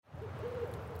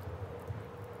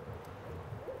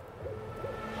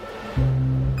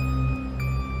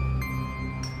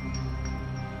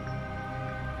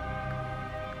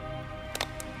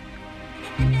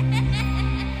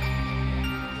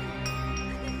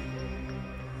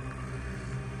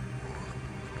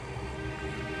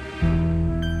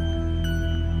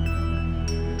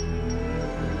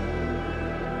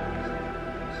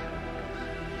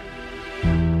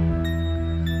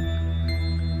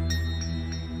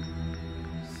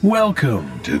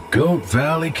Welcome to Goat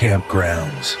Valley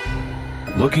Campgrounds.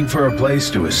 Looking for a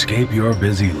place to escape your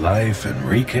busy life and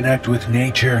reconnect with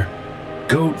nature?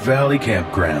 Goat Valley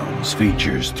Campgrounds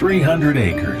features 300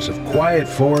 acres of quiet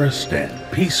forest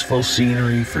and peaceful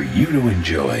scenery for you to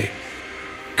enjoy.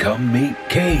 Come meet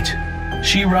Kate.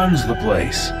 She runs the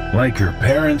place, like her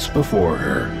parents before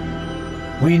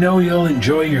her. We know you'll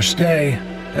enjoy your stay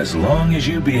as long as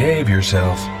you behave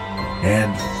yourself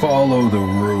and follow the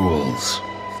rules.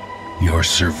 Your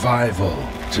survival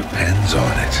depends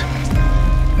on it.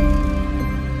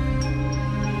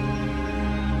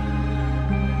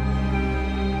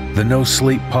 The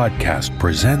NoSleep podcast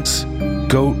presents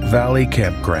Goat Valley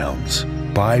Campgrounds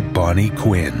by Bonnie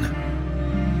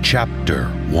Quinn. Chapter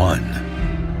 1.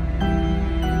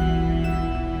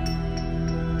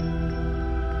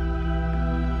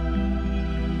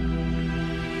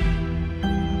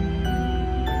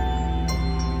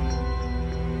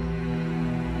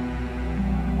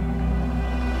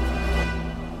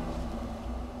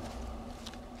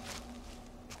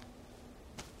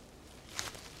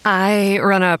 I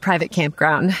run a private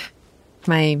campground.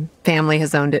 My family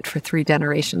has owned it for 3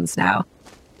 generations now.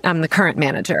 I'm the current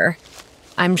manager.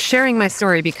 I'm sharing my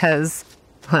story because,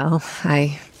 well,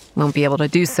 I won't be able to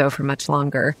do so for much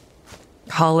longer.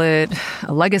 Call it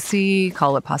a legacy,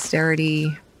 call it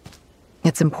posterity.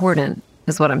 It's important,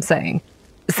 is what I'm saying.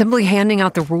 Simply handing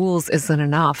out the rules isn't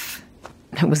enough.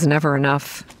 It was never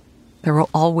enough. There will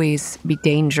always be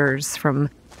dangers,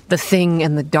 from the thing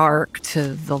in the dark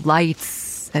to the lights.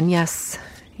 And yes,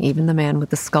 even the man with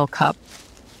the skull cup.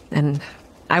 And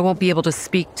I won't be able to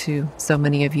speak to so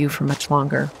many of you for much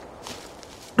longer.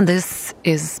 This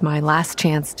is my last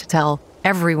chance to tell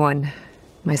everyone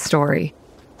my story.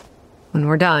 When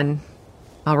we're done,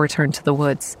 I'll return to the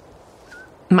woods.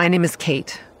 My name is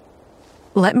Kate.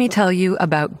 Let me tell you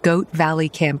about Goat Valley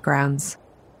Campgrounds.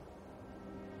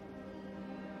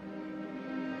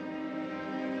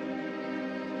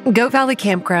 Goat Valley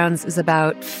Campgrounds is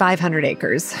about 500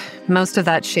 acres, most of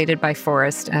that shaded by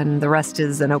forest, and the rest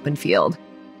is an open field.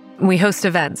 We host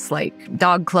events like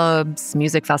dog clubs,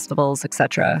 music festivals,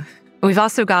 etc. We've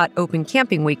also got open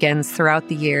camping weekends throughout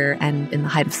the year, and in the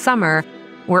height of summer,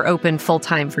 we're open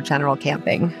full-time for general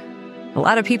camping. A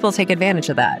lot of people take advantage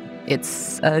of that.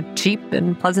 It's a cheap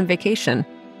and pleasant vacation.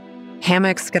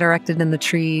 Hammocks get erected in the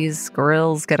trees,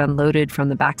 grills get unloaded from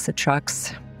the backs of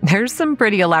trucks. There's some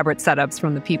pretty elaborate setups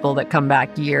from the people that come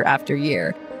back year after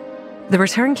year. The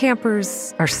return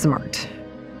campers are smart.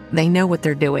 They know what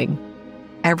they're doing.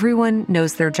 Everyone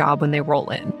knows their job when they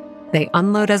roll in. They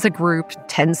unload as a group,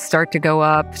 tents start to go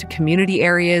up, community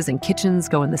areas and kitchens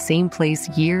go in the same place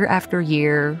year after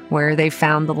year where they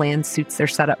found the land suits their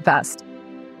setup best.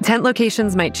 Tent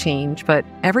locations might change, but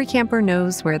every camper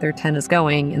knows where their tent is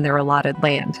going in their allotted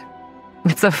land.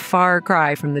 It's a far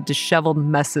cry from the disheveled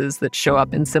messes that show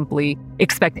up and simply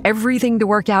expect everything to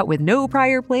work out with no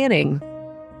prior planning.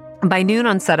 By noon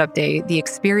on setup day, the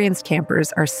experienced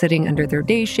campers are sitting under their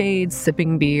day shades,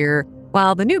 sipping beer,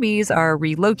 while the newbies are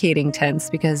relocating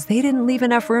tents because they didn't leave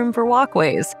enough room for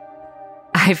walkways.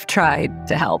 I've tried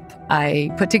to help. I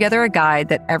put together a guide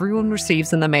that everyone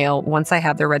receives in the mail once I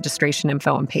have their registration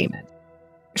info and payment.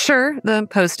 Sure, the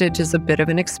postage is a bit of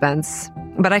an expense,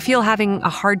 but I feel having a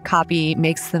hard copy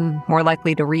makes them more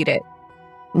likely to read it.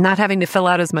 Not having to fill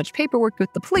out as much paperwork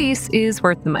with the police is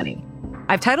worth the money.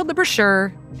 I've titled the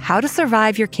brochure, How to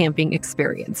Survive Your Camping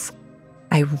Experience.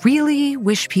 I really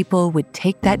wish people would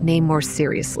take that name more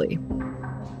seriously.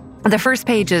 The first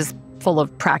page is full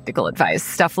of practical advice,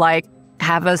 stuff like,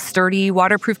 have a sturdy,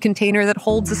 waterproof container that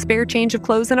holds a spare change of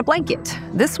clothes and a blanket.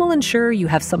 This will ensure you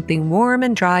have something warm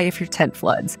and dry if your tent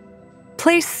floods.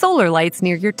 Place solar lights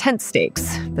near your tent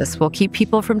stakes. This will keep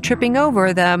people from tripping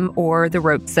over them or the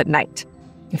ropes at night.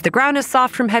 If the ground is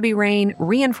soft from heavy rain,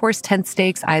 reinforce tent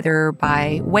stakes either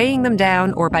by weighing them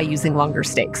down or by using longer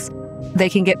stakes. They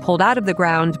can get pulled out of the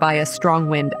ground by a strong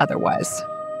wind otherwise.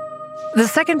 The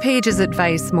second page is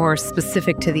advice more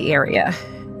specific to the area.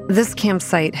 This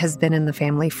campsite has been in the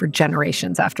family for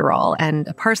generations, after all, and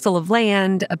a parcel of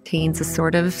land obtains a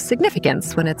sort of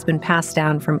significance when it's been passed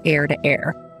down from heir to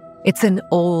heir. It's an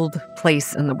old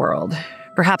place in the world.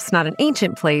 Perhaps not an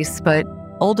ancient place, but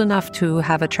old enough to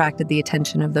have attracted the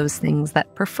attention of those things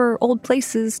that prefer old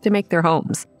places to make their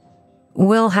homes.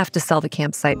 We'll have to sell the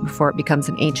campsite before it becomes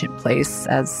an ancient place,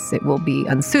 as it will be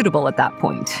unsuitable at that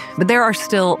point. But there are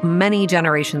still many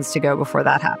generations to go before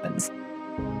that happens.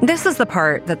 This is the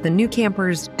part that the new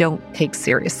campers don't take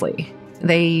seriously.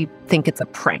 They think it's a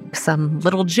prank, some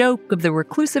little joke of the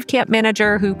reclusive camp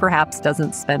manager who perhaps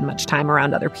doesn't spend much time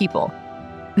around other people.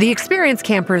 The experienced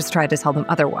campers try to tell them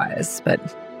otherwise, but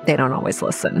they don't always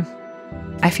listen.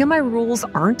 I feel my rules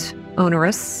aren't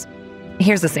onerous.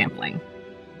 Here's a sampling.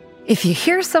 If you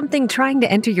hear something trying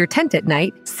to enter your tent at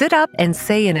night, sit up and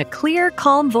say in a clear,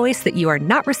 calm voice that you are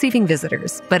not receiving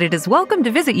visitors, but it is welcome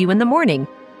to visit you in the morning.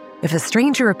 If a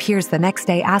stranger appears the next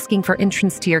day asking for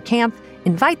entrance to your camp,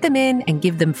 invite them in and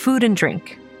give them food and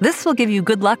drink. This will give you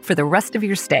good luck for the rest of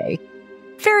your stay.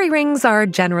 Fairy rings are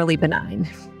generally benign.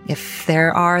 If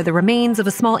there are the remains of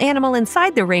a small animal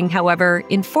inside the ring, however,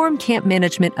 inform camp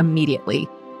management immediately.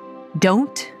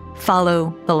 Don't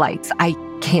follow the lights. I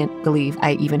can't believe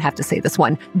I even have to say this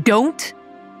one. Don't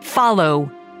follow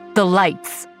the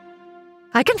lights.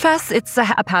 I confess it's a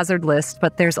haphazard list,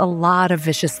 but there's a lot of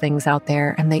vicious things out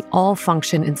there, and they all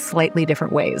function in slightly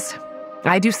different ways.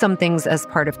 I do some things as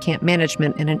part of camp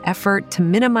management in an effort to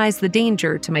minimize the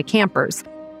danger to my campers.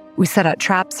 We set out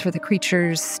traps for the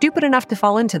creatures stupid enough to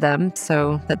fall into them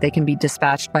so that they can be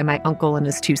dispatched by my uncle and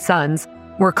his 2 sons.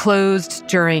 We're closed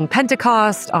during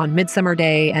Pentecost, on Midsummer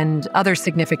Day, and other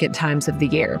significant times of the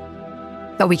year.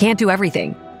 But we can't do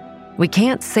everything. We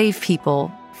can't save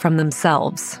people from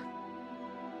themselves.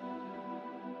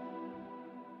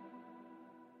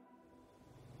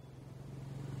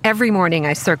 Every morning,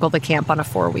 I circle the camp on a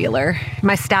 4-wheeler.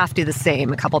 My staff do the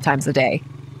same a couple times a day.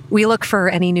 We look for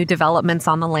any new developments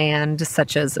on the land,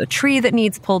 such as a tree that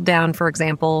needs pulled down, for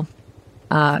example.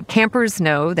 Campers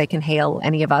know they can hail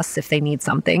any of us if they need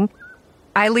something.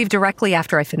 I leave directly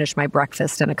after I finish my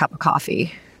breakfast and a cup of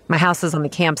coffee. My house is on the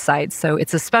campsite, so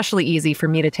it's especially easy for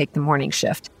me to take the morning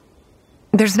shift.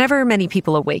 There's never many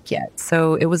people awake yet,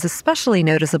 so it was especially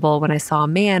noticeable when I saw a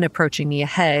man approaching me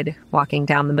ahead, walking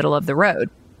down the middle of the road.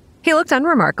 He looked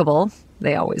unremarkable.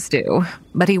 They always do.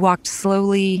 But he walked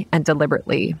slowly and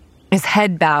deliberately, his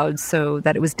head bowed so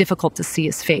that it was difficult to see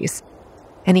his face.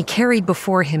 And he carried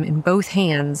before him in both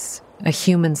hands a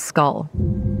human skull.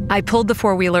 I pulled the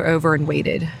 4-wheeler over and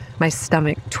waited, my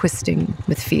stomach twisting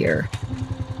with fear.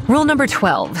 Rule number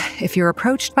 12, if you're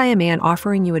approached by a man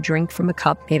offering you a drink from a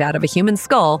cup made out of a human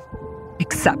skull,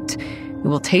 accept. It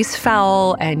will taste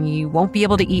foul and you won't be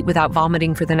able to eat without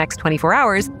vomiting for the next 24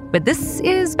 hours, but this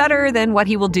is better than what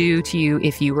he will do to you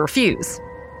if you refuse.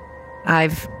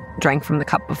 I've drank from the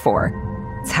cup before.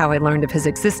 It's how I learned of his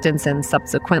existence and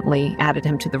subsequently added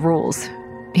him to the rules.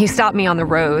 He stopped me on the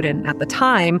road, and at the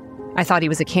time, I thought he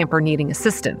was a camper needing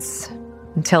assistance,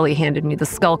 until he handed me the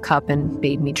skull cup and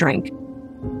bade me drink.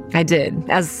 I did,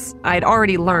 as I'd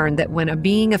already learned that when a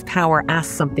being of power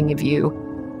asks something of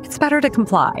you, it's better to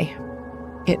comply.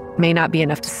 It may not be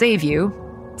enough to save you.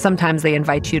 Sometimes they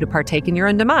invite you to partake in your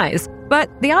own demise, but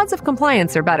the odds of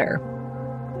compliance are better.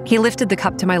 He lifted the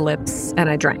cup to my lips, and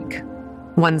I drank.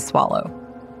 1 swallow.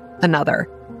 Another.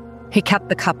 He kept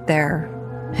the cup there.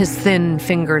 His thin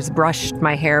fingers brushed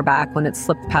my hair back when it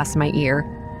slipped past my ear,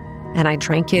 and I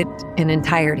drank it in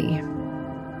entirety.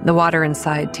 The water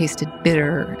inside tasted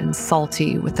bitter and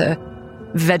salty with a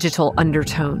vegetal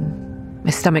undertone. My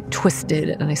stomach twisted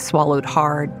and I swallowed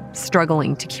hard,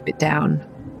 struggling to keep it down.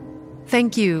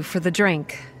 Thank you for the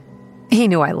drink. He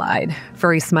knew I lied,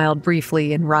 for he smiled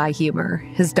briefly in wry humor,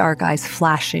 his dark eyes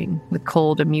flashing with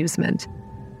cold amusement.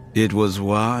 It was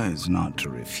wise not to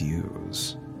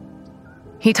refuse.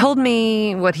 He told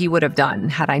me what he would have done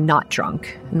had I not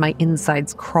drunk, and my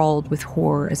insides crawled with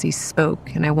horror as he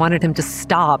spoke, and I wanted him to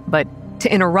stop, but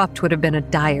to interrupt would have been a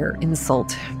dire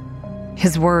insult.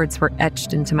 His words were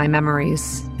etched into my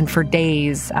memories, and for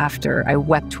days after, I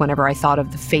wept whenever I thought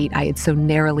of the fate I had so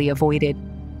narrowly avoided.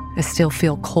 I still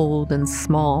feel cold and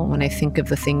small when I think of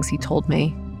the things he told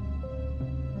me.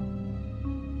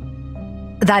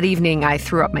 That evening, I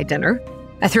threw up my dinner.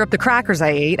 I threw up the crackers I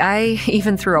ate. I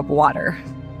even threw up water.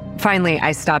 Finally,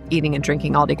 I stopped eating and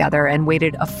drinking altogether and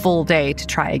waited a full day to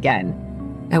try again.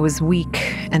 I was weak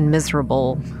and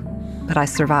miserable, but I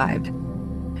survived.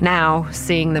 Now,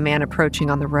 seeing the man approaching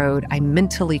on the road, I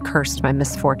mentally cursed my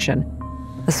misfortune.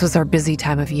 This was our busy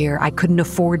time of year. I couldn't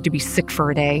afford to be sick for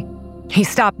a day. He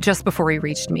stopped just before he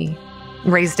reached me,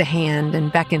 raised a hand,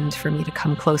 and beckoned for me to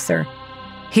come closer.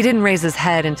 He didn't raise his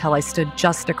head until I stood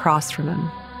just across from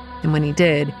him. And when he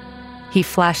did, he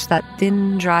flashed that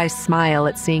thin, dry smile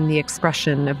at seeing the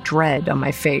expression of dread on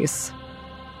my face.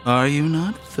 Are you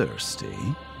not thirsty?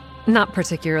 Not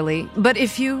particularly, but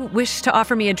if you wish to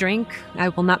offer me a drink, I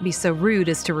will not be so rude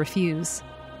as to refuse.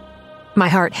 My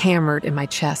heart hammered in my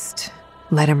chest.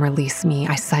 Let him release me,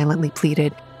 I silently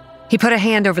pleaded. He put a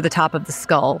hand over the top of the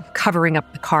skull, covering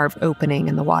up the carved opening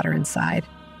and the water inside.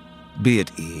 Be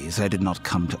at ease, I did not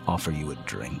come to offer you a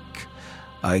drink.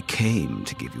 I came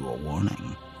to give you a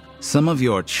warning. Some of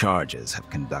your charges have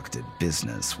conducted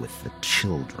business with the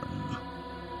children.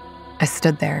 I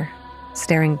stood there,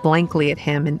 staring blankly at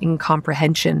him in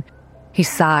incomprehension. He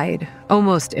sighed,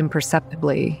 almost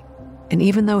imperceptibly, and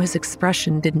even though his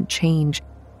expression didn't change,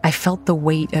 I felt the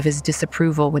weight of his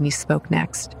disapproval when he spoke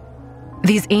next.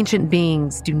 These ancient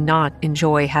beings do not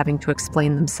enjoy having to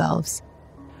explain themselves.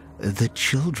 The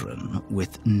children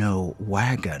with no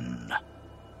wagon.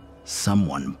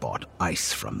 Someone bought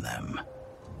ice from them.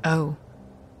 Oh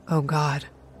God.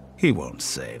 He won't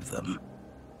save them.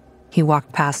 He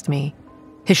walked past me,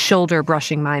 his shoulder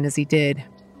brushing mine as he did.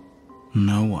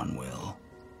 No one will.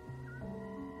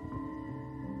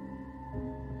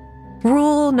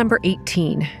 Rule number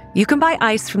 18. You can buy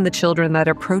ice from the children that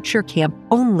approach your camp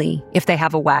only if they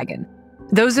have a wagon.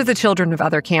 Those are the children of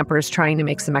other campers trying to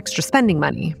make some extra spending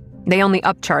money. They only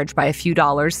upcharge by a few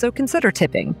dollars, so consider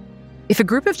tipping. If a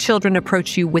group of children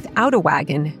approach you without a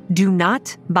wagon, do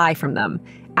not buy from them.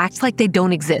 Act like they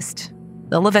don't exist.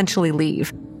 They'll eventually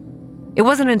leave. It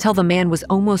wasn't until the man was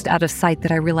almost out of sight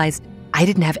that I realized I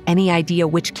didn't have any idea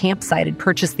which campsite had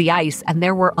purchased the ice, and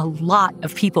there were a lot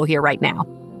of people here right now.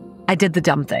 I did the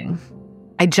dumb thing.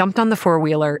 I jumped on the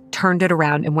four-wheeler, turned it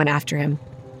around, and went after him.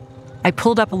 I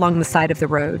pulled up along the side of the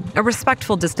road, a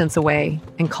respectful distance away,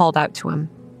 and called out to him.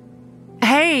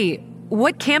 Hey,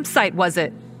 what campsite was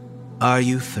it? Are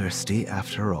you thirsty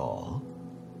after all?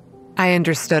 I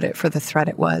understood it for the threat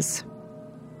it was.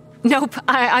 Nope,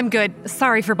 I'm good.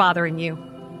 Sorry for bothering you.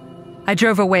 I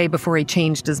drove away before he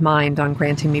changed his mind on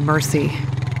granting me mercy.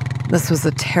 This was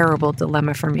a terrible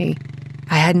dilemma for me.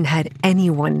 I hadn't had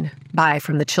anyone buy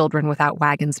from the children without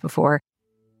wagons before.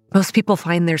 Most people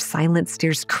find their silent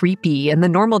steers creepy, and the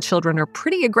normal children are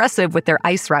pretty aggressive with their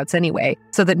ice routes anyway,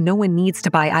 so that no one needs to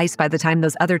buy ice by the time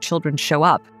those other children show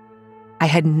up. I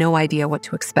had no idea what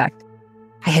to expect.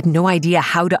 I had no idea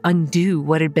how to undo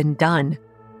what had been done.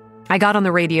 I got on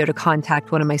the radio to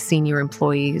contact one of my senior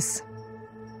employees.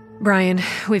 Brian,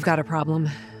 we've got a problem.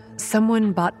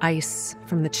 Someone bought ice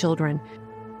from the children.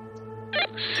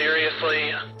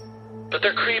 Seriously? But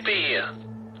they're creepy.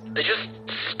 They just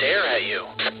stare at you.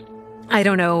 I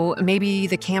don't know. Maybe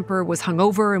the camper was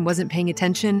hungover and wasn't paying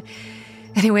attention.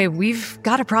 Anyway, we've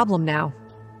got a problem now.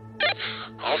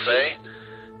 I'll say.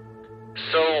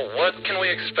 So what can we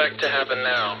expect to happen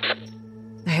now?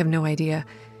 I have no idea.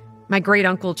 My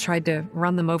great-uncle tried to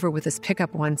run them over with his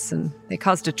pickup once, and they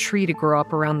caused a tree to grow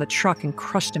up around the truck and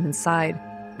crushed him inside.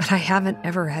 But I haven't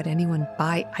ever had anyone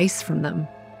buy ice from them.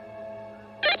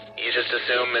 You just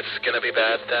assume it's gonna be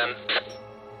bad then?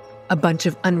 A bunch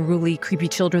of unruly, creepy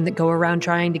children that go around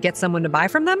trying to get someone to buy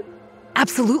from them?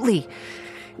 Absolutely.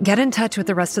 Get in touch with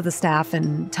the rest of the staff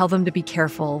and tell them to be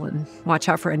careful and watch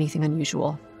out for anything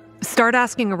unusual. Start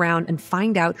asking around and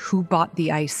find out who bought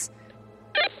the ice.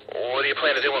 What do you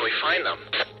plan to do when we find them?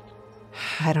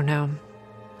 I don't know.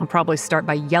 I'll probably start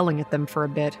by yelling at them for a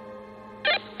bit.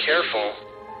 Careful.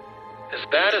 As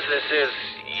bad as this is,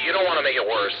 you don't want to make it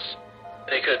worse.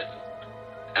 They could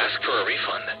ask for a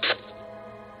refund.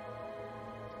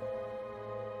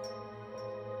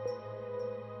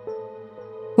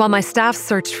 While my staff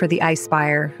searched for the ice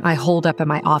buyer, I holed up in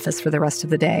my office for the rest of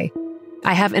the day.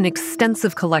 I have an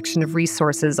extensive collection of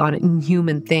resources on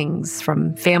inhuman things,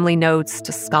 from family notes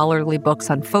to scholarly books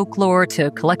on folklore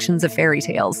to collections of fairy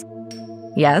tales.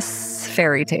 Yes,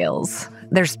 fairy tales.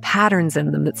 There's patterns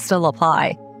in them that still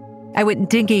apply. I went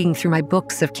digging through my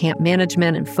books of camp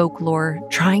management and folklore,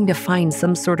 trying to find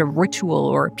some sort of ritual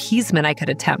or appeasement I could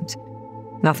attempt.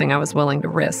 Nothing I was willing to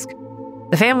risk.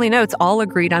 The family notes all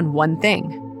agreed on one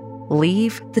thing: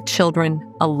 leave the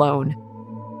children alone.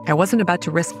 I wasn't about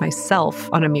to risk myself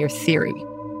on a mere theory.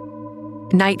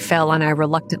 Night fell and I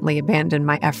reluctantly abandoned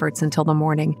my efforts until the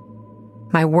morning.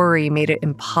 My worry made it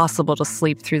impossible to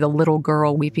sleep through the little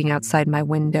girl weeping outside my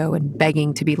window and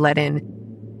begging to be let in.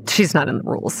 She's not in the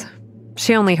rules.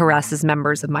 She only harasses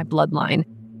members of my bloodline.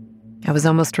 I was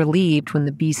almost relieved when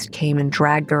the beast came and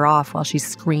dragged her off while she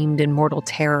screamed in mortal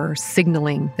terror,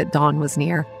 signaling that dawn was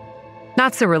near.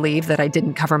 Not so relieved that I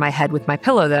didn't cover my head with my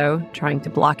pillow, though, trying to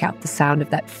block out the sound of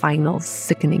that final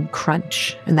sickening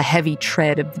crunch and the heavy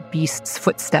tread of the beast's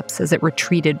footsteps as it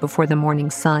retreated before the morning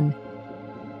sun.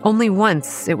 Only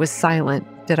once it was silent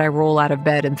did I roll out of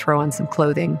bed and throw on some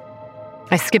clothing.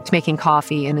 I skipped making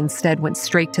coffee and instead went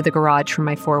straight to the garage for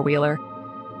my four-wheeler.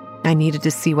 I needed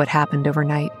to see what happened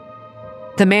overnight.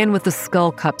 The man with the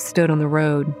skull cup stood on the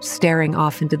road, staring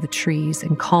off into the trees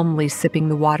and calmly sipping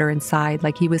the water inside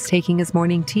like he was taking his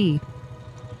morning tea.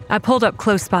 I pulled up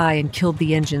close by and killed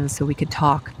the engine so we could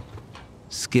talk.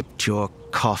 Skipped your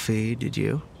coffee, did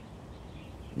you?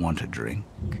 Want a drink?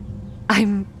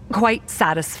 I'm quite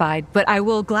satisfied, but I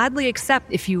will gladly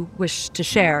accept if you wish to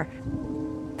share.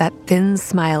 That thin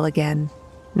smile again.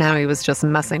 Now he was just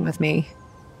messing with me.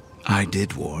 I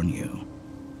did warn you.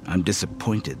 I'm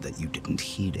disappointed that you didn't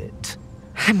heed it.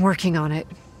 I'm working on it.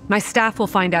 My staff will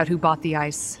find out who bought the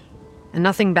ice. And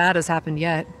nothing bad has happened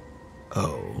yet.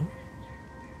 Oh?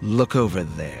 Look over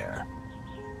there.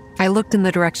 I looked in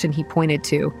the direction he pointed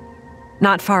to.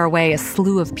 Not far away, a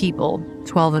slew of people,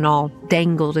 12 in all,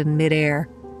 dangled in midair.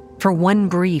 For one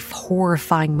brief,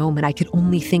 horrifying moment, I could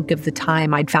only think of the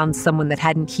time I'd found someone that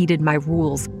hadn't heeded my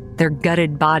rules, their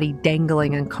gutted body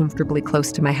dangling uncomfortably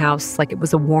close to my house like it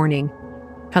was a warning.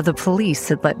 How the police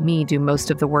had let me do most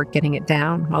of the work getting it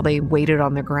down while they waited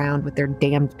on the ground with their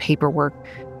damned paperwork.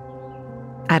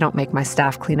 I don't make my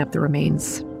staff clean up the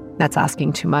remains. That's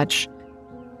asking too much.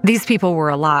 These people were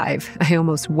alive. I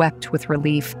almost wept with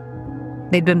relief.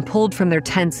 They'd been pulled from their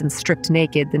tents and stripped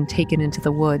naked, then taken into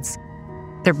the woods.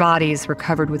 Their bodies were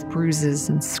covered with bruises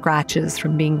and scratches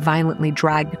from being violently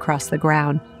dragged across the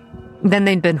ground. Then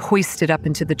they'd been hoisted up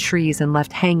into the trees and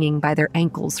left hanging by their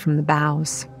ankles from the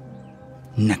boughs.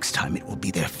 Next time it will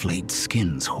be their flayed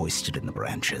skins hoisted in the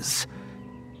branches.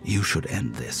 You should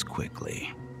end this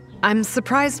quickly. I'm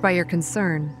surprised by your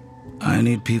concern. I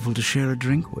need people to share a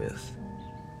drink with.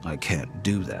 I can't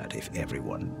do that if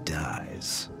everyone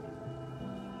dies.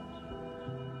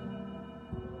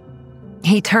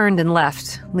 He turned and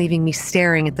left, leaving me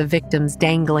staring at the victims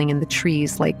dangling in the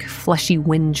trees like fleshy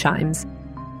wind chimes.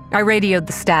 I radioed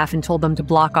the staff and told them to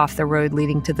block off the road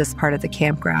leading to this part of the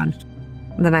campground.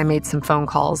 Then I made some phone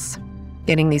calls.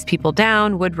 Getting these people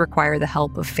down would require the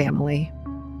help of family.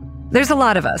 There's a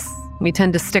lot of us. We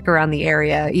tend to stick around the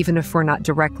area, even if we're not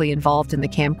directly involved in the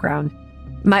campground.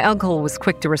 My uncle was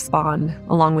quick to respond,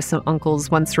 along with some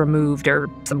uncles once removed or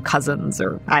some cousins,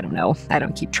 or I don't know. I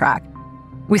don't keep track.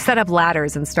 We set up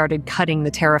ladders and started cutting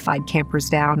the terrified campers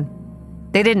down.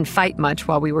 They didn't fight much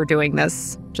while we were doing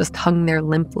this, just hung there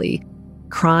limply,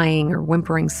 crying or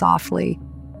whimpering softly.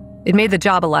 It made the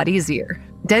job a lot easier.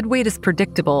 Dead weight is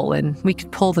predictable, and we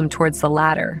could pull them towards the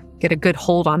ladder, get a good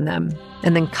hold on them,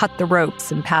 and then cut the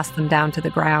ropes and pass them down to the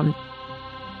ground.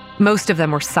 Most of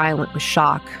them were silent with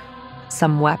shock.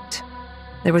 Some wept.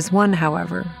 There was one,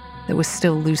 however, that was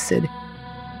still lucid.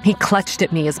 He clutched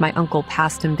at me as my uncle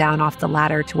passed him down off the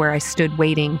ladder to where I stood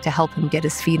waiting to help him get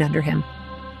his feet under him.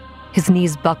 His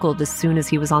knees buckled as soon as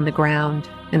he was on the ground,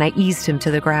 and I eased him to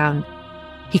the ground.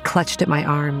 He clutched at my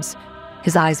arms,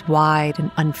 his eyes wide and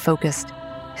unfocused.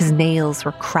 His nails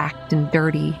were cracked and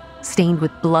dirty, stained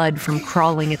with blood from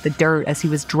crawling at the dirt as he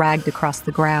was dragged across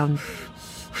the ground.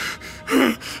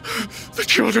 The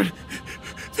children,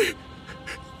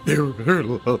 they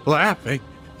were laughing.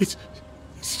 It's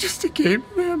just a game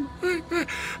for them.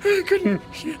 I couldn't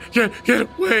get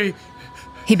away.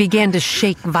 He began to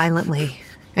shake violently.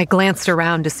 I glanced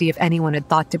around to see if anyone had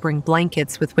thought to bring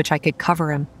blankets with which I could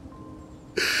cover him.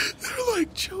 They're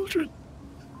like children,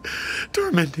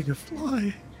 tormenting a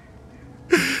fly.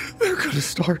 They're gonna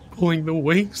start pulling the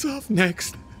wings off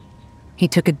next. He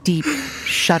took a deep,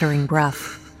 shuddering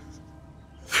breath.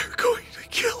 They're going to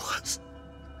kill us.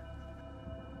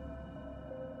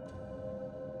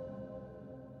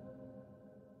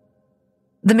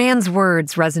 The man's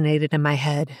words resonated in my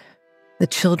head. The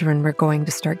children were going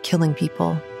to start killing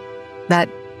people. That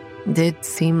did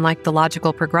seem like the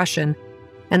logical progression,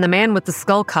 and the man with the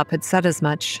skull cup had said as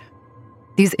much.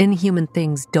 These inhuman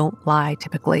things don't lie,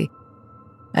 typically.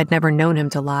 I'd never known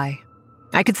him to lie.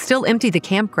 I could still empty the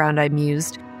campground, I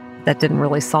mused. That didn't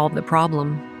really solve the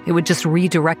problem. It would just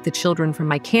redirect the children from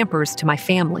my campers to my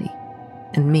family.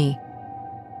 And me.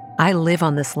 I live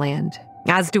on this land,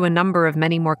 as do a number of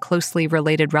many more closely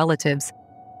related relatives.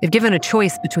 If given a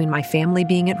choice between my family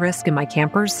being at risk and my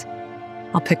campers,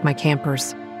 I'll pick my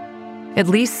campers. At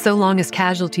least so long as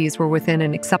casualties were within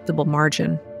an acceptable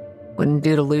margin. Wouldn't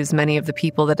do to lose many of the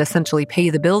people that essentially pay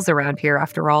the bills around here,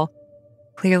 after all.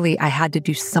 Clearly, I had to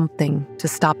do something to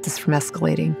stop this from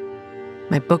escalating.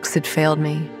 My books had failed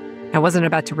me. I wasn't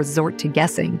about to resort to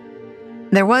guessing.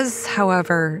 There was,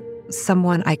 however,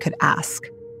 someone I could ask.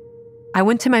 I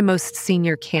went to my most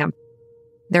senior camp.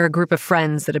 They're a group of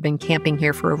friends that have been camping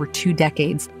here for over 2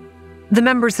 decades. The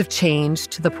members have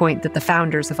changed to the point that the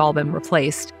founders have all been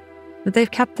replaced, but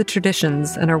they've kept the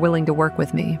traditions and are willing to work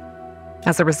with me.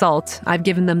 As a result, I've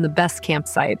given them the best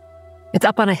campsite. It's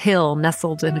up on a hill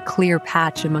nestled in a clear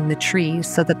patch among the trees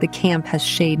so that the camp has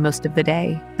shade most of the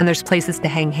day, and there's places to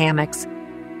hang hammocks.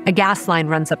 A gas line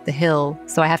runs up the hill,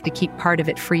 so I have to keep part of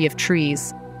it free of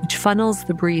trees, which funnels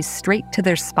the breeze straight to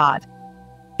their spot.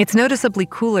 It's noticeably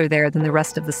cooler there than the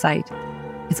rest of the site.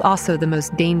 It's also the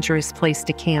most dangerous place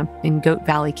to camp in Goat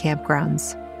Valley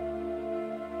Campgrounds.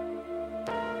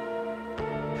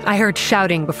 I heard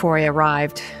shouting before I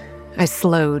arrived. I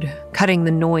slowed, cutting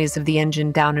the noise of the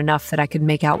engine down enough that I could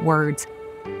make out words.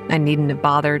 I needn't have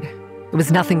bothered. It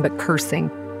was nothing but cursing.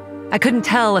 I couldn't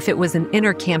tell if it was an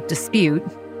inter-camp dispute,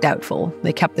 doubtful,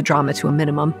 they kept the drama to a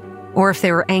minimum, or if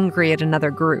they were angry at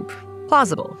another group,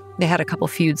 plausible, they had a couple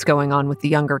feuds going on with the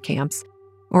younger camps,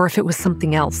 or if it was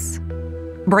something else.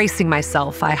 Bracing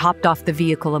myself, I hopped off the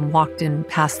vehicle and walked in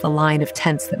past the line of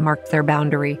tents that marked their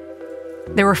boundary.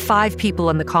 There were 5 people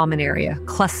in the common area,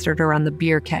 clustered around the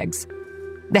beer kegs.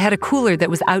 They had a cooler that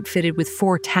was outfitted with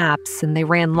 4 taps, and they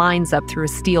ran lines up through a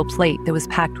steel plate that was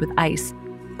packed with ice,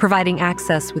 providing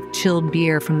access with chilled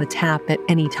beer from the tap at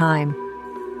any time.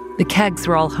 The kegs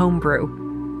were all homebrew.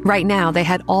 Right now, they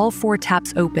had all 4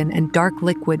 taps open and dark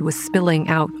liquid was spilling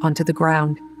out onto the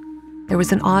ground. There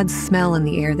was an odd smell in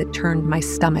the air that turned my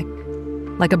stomach.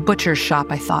 Like a butcher's shop,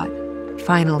 I thought,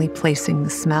 finally placing the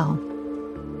smell.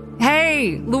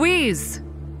 "Hey, Louise!"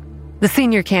 The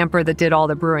senior camper that did all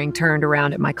the brewing turned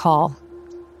around at my call.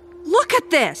 "Look at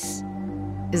this!"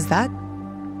 "Is that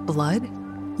blood?"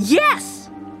 "Yes!"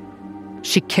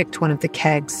 She kicked one of the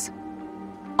kegs.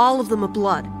 "All of them are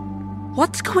blood.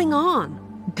 What's going on?"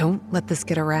 "Don't let this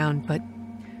get around, but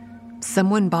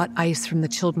someone bought ice from the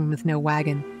children with no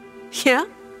wagon." "Yeah?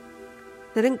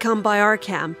 They didn't come by our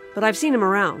camp, but I've seen them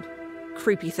around.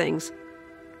 Creepy things.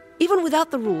 Even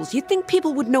without the rules, you'd think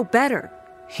people would know better."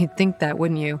 You'd think that,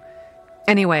 wouldn't you?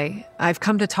 Anyway, I've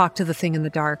come to talk to the thing in the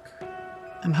dark.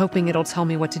 I'm hoping it'll tell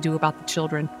me what to do about the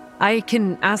children. I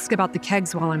can ask about the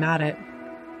kegs while I'm at it.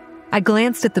 I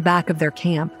glanced at the back of their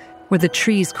camp, where the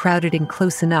trees crowded in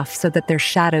close enough so that their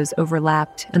shadows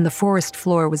overlapped and the forest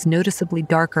floor was noticeably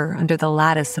darker under the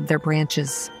lattice of their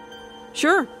branches.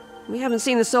 "Sure. We haven't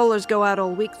seen the solars go out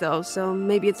all week, though, so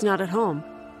maybe it's not at home."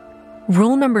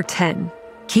 Rule number 10.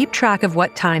 Keep track of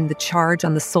what time the charge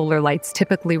on the solar lights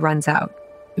typically runs out.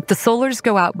 If the solars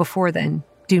go out before then,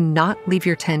 do not leave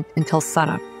your tent until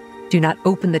sunup. Do not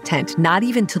open the tent, not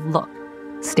even to look.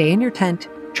 Stay in your tent,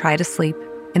 try to sleep,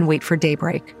 and wait for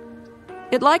daybreak.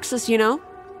 "It likes us, you know.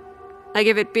 I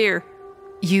give it beer."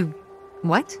 You...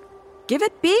 what? "Give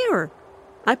it beer.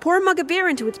 I pour a mug of beer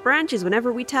into its branches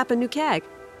whenever we tap a new keg.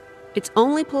 It's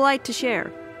only polite to share."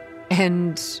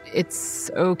 And it's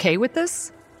okay with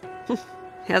this?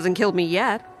 Hasn't killed me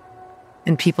yet.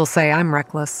 And people say I'm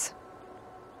reckless.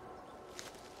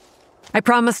 I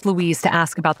promised Louise to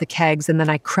ask about the kegs, and then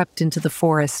I crept into the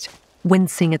forest,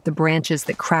 wincing at the branches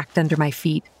that cracked under my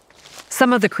feet.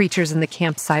 Some of the creatures in the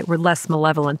campsite were less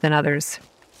malevolent than others.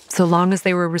 So long as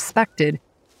they were respected,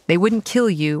 they wouldn't kill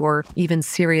you or even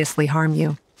seriously harm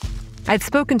you. I'd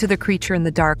spoken to the creature in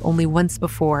the dark only once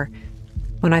before,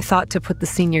 when I thought to put the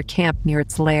senior camp near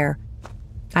its lair.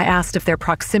 I asked if their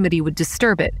proximity would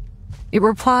disturb it. It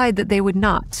replied that they would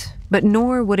not, but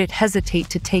nor would it hesitate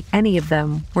to take any of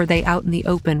them were they out in the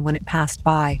open when it passed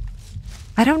by.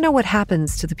 I don't know what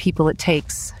happens to the people it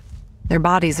takes. Their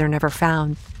bodies are never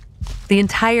found. The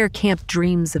entire camp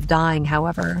dreams of dying,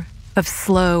 however, of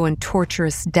slow and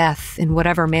torturous death in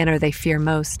whatever manner they fear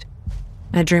most.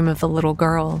 I dream of the little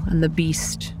girl and the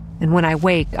beast, and when I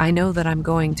wake, I know that I'm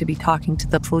going to be talking to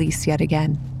the police yet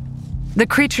again. The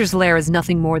creature's lair is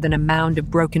nothing more than a mound of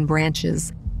broken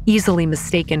branches, easily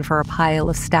mistaken for a pile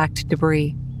of stacked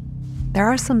debris. There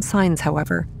are some signs,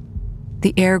 however.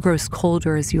 The air grows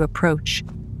colder as you approach.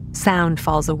 Sound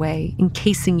falls away,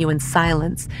 encasing you in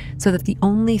silence, so that the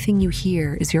only thing you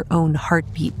hear is your own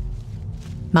heartbeat.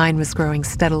 Mine was growing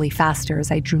steadily faster as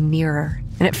I drew nearer,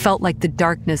 and it felt like the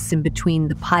darkness in between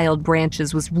the piled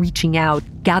branches was reaching out,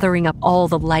 gathering up all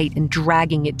the light and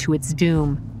dragging it to its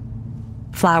doom.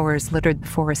 Flowers littered the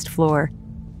forest floor,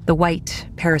 the white,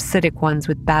 parasitic ones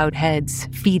with bowed heads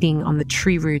feeding on the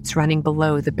tree roots running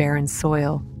below the barren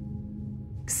soil.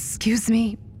 "Excuse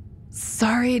me.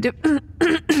 Sorry to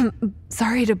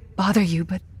bother you,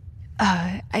 but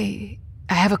I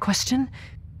have a question."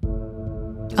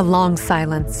 A long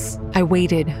silence. I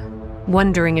waited,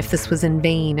 wondering if this was in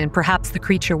vain and perhaps the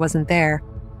creature wasn't there.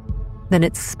 Then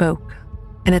it spoke,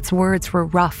 and its words were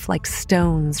rough like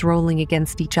stones rolling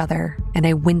against each other, and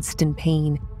I winced in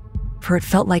pain, for it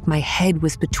felt like my head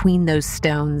was between those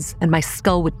stones and my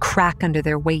skull would crack under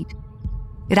their weight.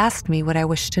 It asked me what I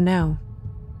wished to know.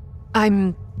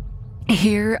 "I'm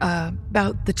here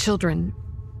about the children.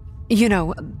 You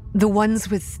know, the ones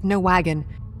with no wagon."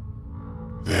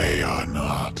 "They are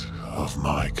not of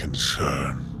my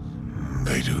concern.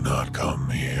 They do not come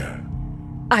here."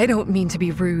 "I don't mean to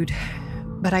be rude,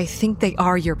 but I think they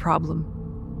are your problem."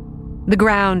 The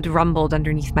ground rumbled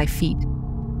underneath my feet,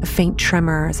 a faint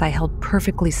tremor as I held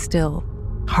perfectly still,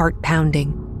 heart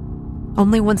pounding.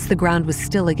 Only once the ground was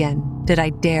still again did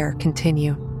I dare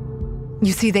continue.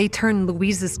 You see, they turned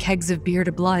Louise's kegs of beer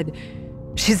to blood.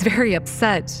 She's very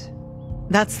upset.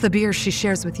 That's the beer she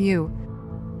shares with you.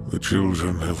 The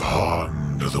children have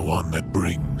harmed the one that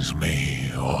brings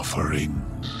me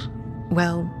offerings.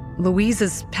 Well, Louise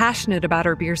is passionate about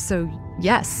her beer, so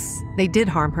yes, they did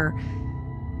harm her.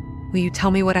 Will you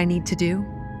tell me what I need to do?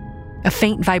 A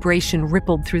faint vibration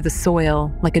rippled through the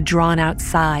soil like a drawn-out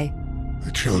sigh.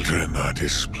 The children are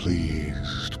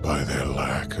displeased by their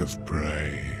lack of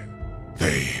prey.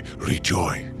 They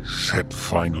rejoice at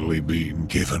finally being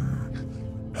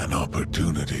given an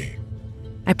opportunity.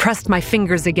 I pressed my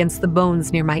fingers against the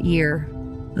bones near my ear,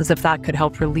 as if that could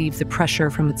help relieve the pressure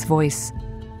from its voice.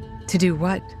 To do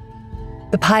what?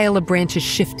 The pile of branches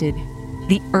shifted.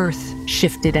 The earth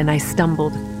shifted, and I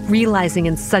stumbled, realizing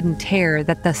in sudden terror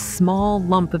that the small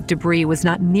lump of debris was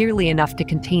not nearly enough to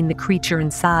contain the creature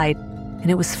inside, and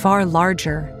it was far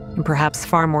larger and perhaps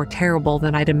far more terrible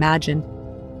than I'd imagined.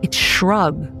 Its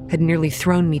shrug had nearly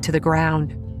thrown me to the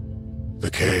ground. The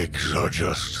kegs are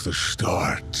just the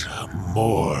start.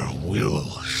 More will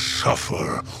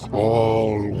suffer.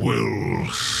 All will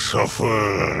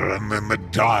suffer, and then the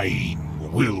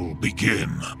dying will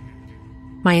begin.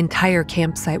 My entire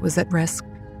campsite was at risk.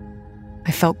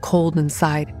 I felt cold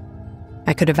inside.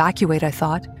 I could evacuate, I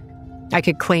thought. I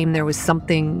could claim there was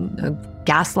something, a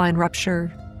gas line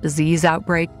rupture, disease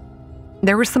outbreak.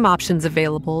 There were some options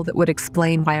available that would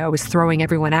explain why I was throwing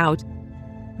everyone out.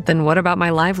 But then what about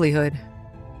my livelihood?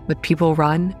 Would people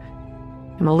run?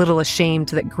 I'm a little ashamed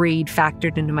that greed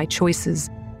factored into my choices,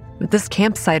 but this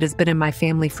campsite has been in my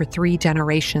family for 3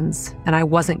 generations, and I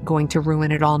wasn't going to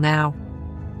ruin it all now.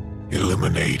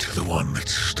 Eliminate the one that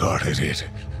started it.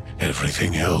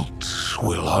 Everything else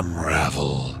will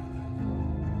unravel.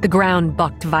 The ground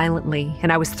bucked violently,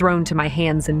 and I was thrown to my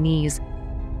hands and knees.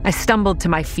 I stumbled to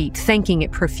my feet, thanking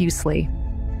it profusely.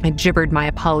 I gibbered my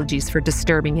apologies for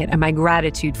disturbing it and my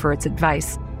gratitude for its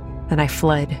advice. Then I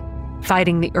fled,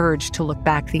 fighting the urge to look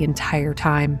back the entire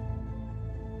time.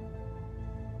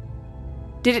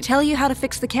 Did it tell you how to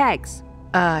fix the kegs?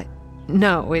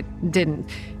 No, it didn't.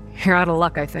 You're out of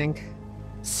luck, I think.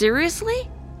 Seriously?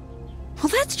 Well,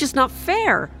 that's just not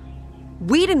fair.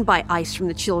 We didn't buy ice from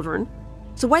the children,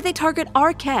 so why'd they target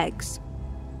our kegs?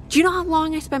 Do you know how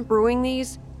long I spent brewing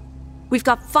these? We've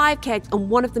got 5 kegs, and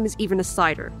one of them is even a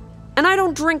cider. And I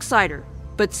don't drink cider,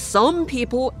 but some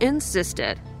people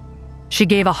insisted. She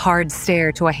gave a hard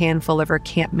stare to a handful of her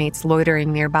campmates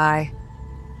loitering nearby.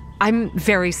 I'm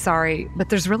very sorry, but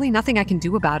there's really nothing I can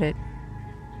do about it.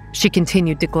 She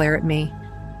continued to glare at me.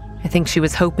 I think she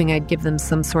was hoping I'd give them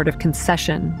some sort of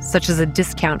concession, such as a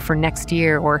discount for next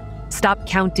year, or stop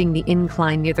counting the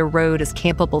incline near the road as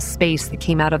campable space that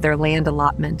came out of their land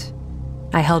allotment.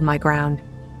 I held my ground.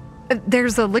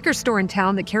 There's a liquor store in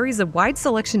town that carries a wide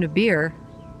selection of beer.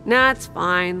 Nah, it's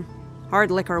fine.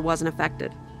 Hard liquor wasn't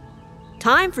affected.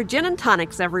 Time for gin and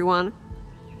tonics, everyone.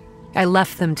 I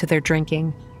left them to their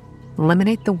drinking.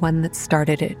 Eliminate the one that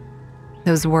started it.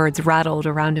 Those words rattled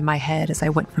around in my head as I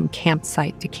went from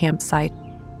campsite to campsite,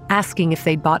 asking if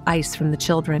they'd bought ice from the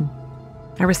children.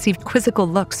 I received quizzical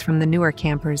looks from the newer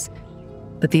campers,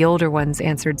 but the older ones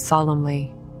answered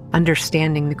solemnly,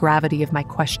 understanding the gravity of my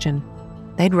question.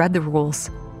 They'd read the rules.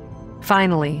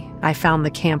 Finally, I found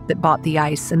the camp that bought the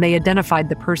ice, and they identified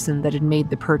the person that had made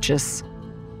the purchase.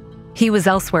 He was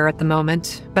elsewhere at the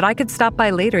moment, but I could stop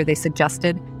by later, they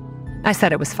suggested. I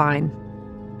said it was fine.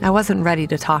 I wasn't ready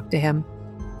to talk to him.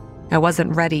 I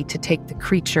wasn't ready to take the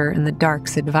creature in the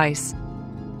dark's advice.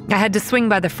 I had to swing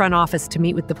by the front office to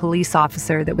meet with the police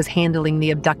officer that was handling the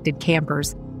abducted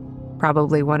campers.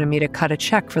 Probably wanted me to cut a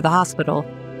check for the hospital.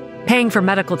 Paying for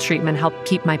medical treatment helped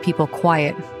keep my people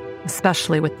quiet,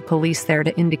 especially with the police there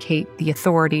to indicate the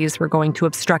authorities were going to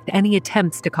obstruct any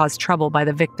attempts to cause trouble by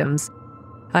the victims.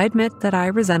 I admit that I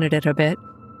resented it a bit.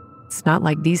 It's not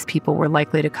like these people were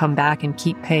likely to come back and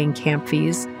keep paying camp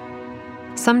fees.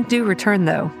 Some do return,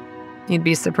 though. You'd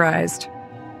be surprised.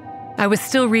 I was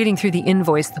still reading through the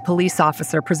invoice the police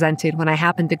officer presented when I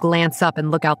happened to glance up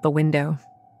and look out the window.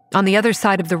 On the other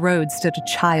side of the road stood a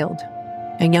child,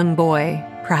 a young boy,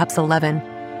 perhaps 11,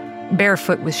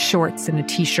 barefoot with shorts and a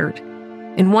t-shirt.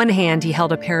 In one hand, he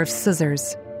held a pair of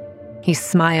scissors. He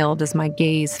smiled as my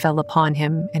gaze fell upon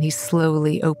him, and he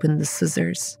slowly opened the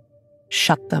scissors.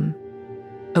 Shut them.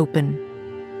 Open.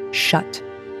 Shut.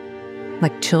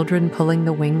 Like children pulling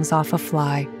the wings off a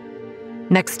fly.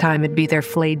 Next time, it'd be their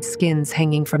flayed skins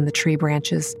hanging from the tree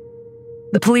branches.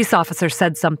 The police officer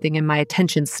said something, and my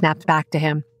attention snapped back to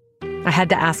him. I had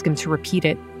to ask him to repeat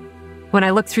it. When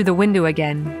I looked through the window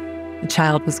again, the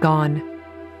child was gone.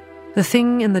 The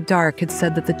thing in the dark had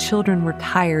said that the children were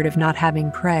tired of not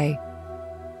having prey.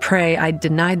 pray I'd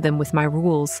denied them with my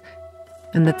rules,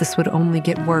 and that this would only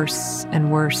get worse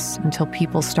and worse until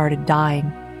people started dying,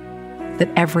 that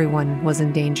everyone was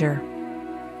in danger.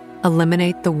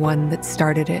 Eliminate the one that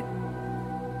started it.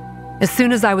 As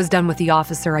soon as I was done with the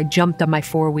officer, I jumped on my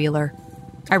four-wheeler.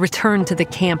 I returned to the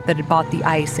camp that had bought the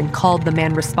ice and called the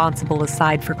man responsible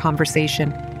aside for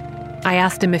conversation. I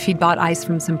asked him if he'd bought ice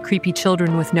from some creepy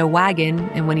children with no wagon,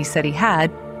 and when he said he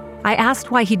had, I asked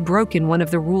why he'd broken one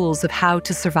of the rules of how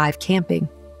to survive camping.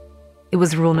 It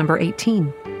was rule number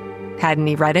 18. Hadn't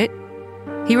he read it?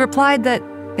 He replied that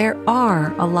there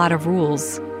are a lot of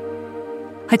rules.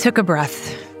 I took a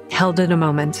breath, held it a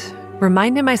moment,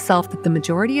 reminded myself that the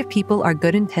majority of people are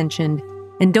good-intentioned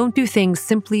and don't do things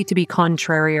simply to be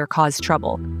contrary or cause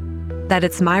trouble. That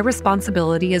it's my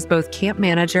responsibility as both camp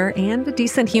manager and a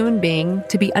decent human being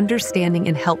to be understanding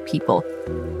and help people,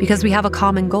 because we have a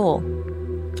common goal.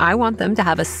 I want them to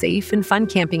have a safe and fun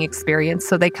camping experience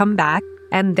so they come back,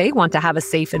 and they want to have a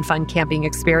safe and fun camping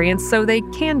experience so they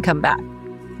can come back.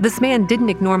 This man didn't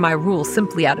ignore my rule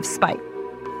simply out of spite.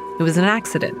 It was an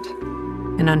accident.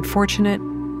 An unfortunate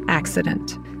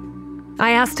accident.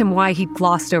 I asked him why he'd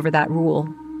glossed over that rule.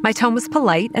 My tone was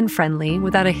polite and friendly,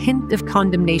 without a hint of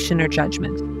condemnation or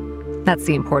judgment. That's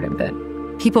the important bit.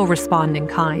 People respond in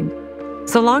kind.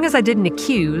 So long as I didn't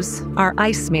accuse, our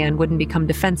Iceman wouldn't become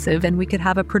defensive and we could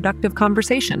have a productive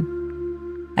conversation.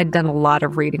 I'd done a lot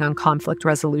of reading on conflict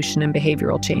resolution and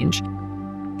behavioral change.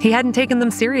 He hadn't taken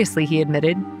them seriously, he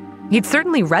admitted. He'd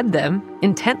certainly read them,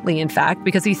 intently in fact,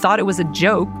 because he thought it was a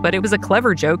joke, but it was a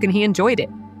clever joke and he enjoyed it.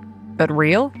 But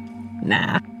real?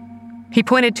 Nah. He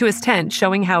pointed to his tent,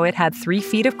 showing how it had 3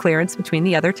 feet of clearance between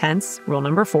the other tents, rule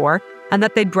number 4, and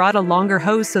that they'd brought a longer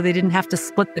hose so they didn't have to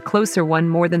split the closer one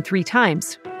more than 3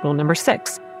 times, rule number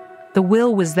 6. The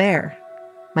will was there.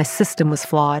 My system was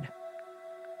flawed.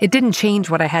 It didn't change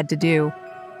what I had to do.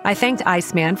 I thanked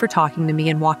Iceman for talking to me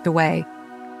and walked away.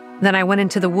 Then I went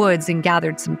into the woods and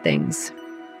gathered some things.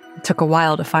 It took a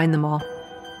while to find them all.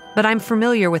 But I'm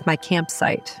familiar with my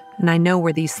campsite, and I know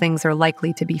where these things are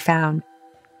likely to be found.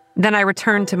 Then I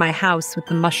returned to my house with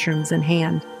the mushrooms in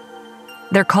hand.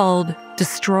 They're called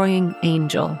Destroying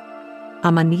Angel,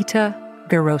 Amanita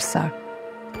virosa.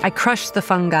 I crushed the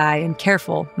fungi and,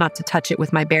 careful not to touch it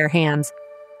with my bare hands,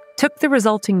 took the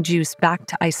resulting juice back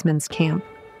to Iceman's camp.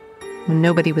 When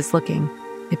nobody was looking,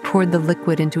 I poured the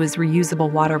liquid into his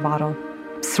reusable water bottle,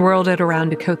 swirled it around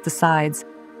to coat the sides,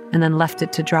 and then left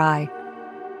it to dry.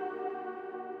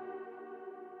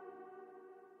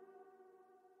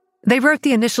 They wrote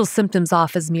the initial symptoms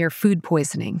off as mere food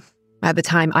poisoning. By the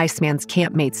time Iceman's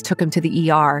campmates took him to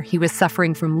the ER, he was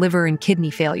suffering from liver and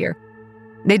kidney failure.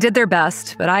 They did their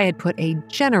best, but I had put a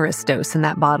generous dose in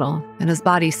that bottle, and his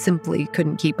body simply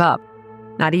couldn't keep up,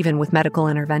 not even with medical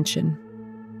intervention.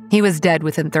 He was dead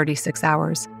within 36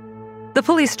 hours. The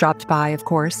police dropped by, of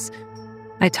course.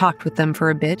 I talked with them for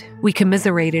a bit. We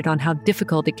commiserated on how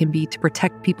difficult it can be to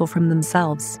protect people from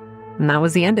themselves, and that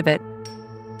was the end of it.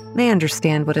 They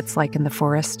understand what it's like in the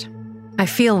forest. I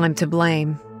feel I'm to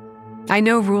blame. I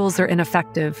know rules are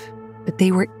ineffective, but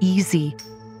they were easy,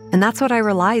 and that's what I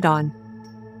relied on.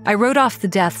 I wrote off the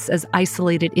deaths as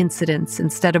isolated incidents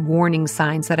instead of warning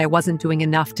signs that I wasn't doing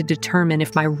enough to determine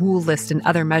if my rule list and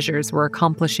other measures were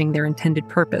accomplishing their intended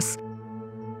purpose.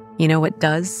 You know what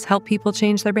does help people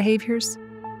change their behaviors?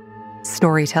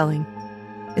 Storytelling.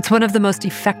 It's one of the most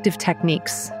effective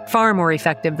techniques, far more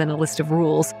effective than a list of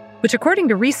rules, which according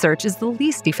to research is the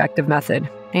least effective method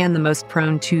and the most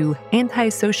prone to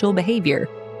antisocial behavior,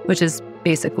 which is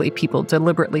basically people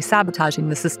deliberately sabotaging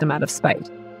the system out of spite.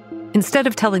 Instead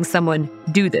of telling someone,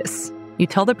 do this, you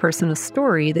tell the person a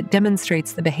story that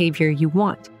demonstrates the behavior you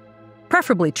want.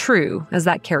 Preferably true, as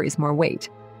that carries more weight.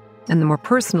 And the more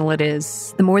personal it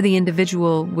is, the more the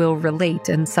individual will relate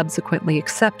and subsequently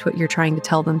accept what you're trying to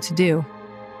tell them to do.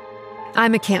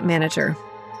 I'm a camp manager.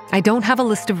 I don't have a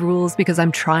list of rules because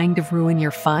I'm trying to ruin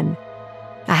your fun.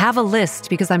 I have a list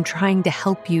because I'm trying to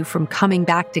help you from coming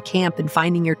back to camp and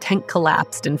finding your tent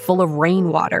collapsed and full of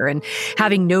rainwater and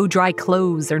having no dry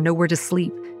clothes or nowhere to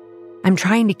sleep. I'm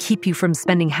trying to keep you from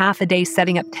spending half a day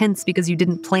setting up tents because you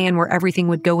didn't plan where everything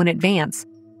would go in advance.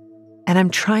 And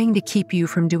I'm trying to keep you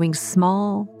from doing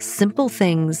small, simple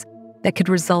things that could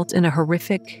result in a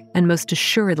horrific and most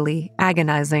assuredly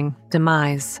agonizing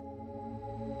demise.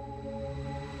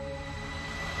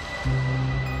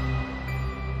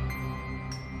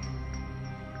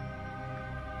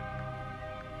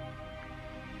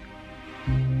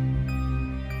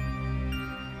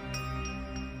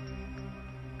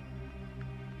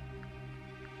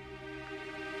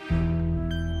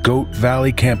 Goat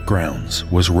Valley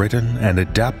Campgrounds was written and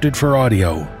adapted for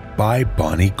audio by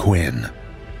Bonnie Quinn.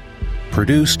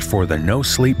 Produced for the No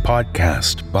Sleep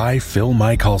podcast by Phil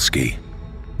Michalski.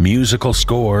 Musical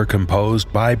score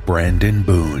composed by Brandon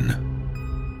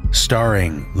Boone.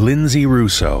 Starring Lindsay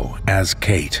Russo as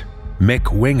Kate, Mick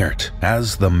Wingert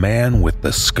as the man with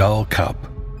the skull cup,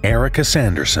 Erica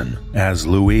Sanderson as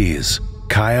Louise,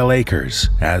 Kyle Akers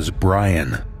as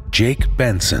Brian, Jake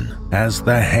Benson as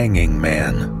the Hanging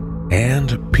Man,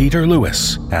 and Peter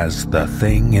Lewis as the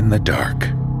Thing in the Dark.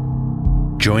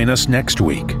 Join us next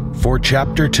week for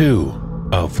Chapter 2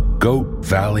 of Goat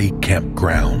Valley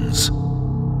Campgrounds.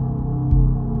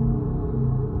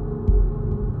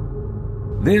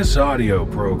 This audio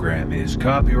program is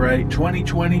copyright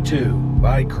 2022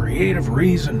 by Creative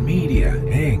Reason Media,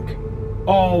 Inc.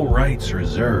 All rights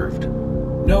reserved.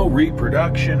 No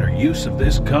reproduction or use of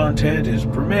this content is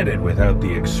permitted without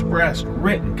the expressed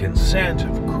written consent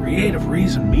of Creative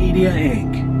Reason Media,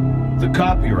 Inc. The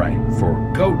copyright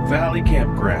for Goat Valley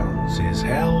Campgrounds is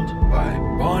held by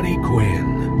Bonnie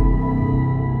Quinn.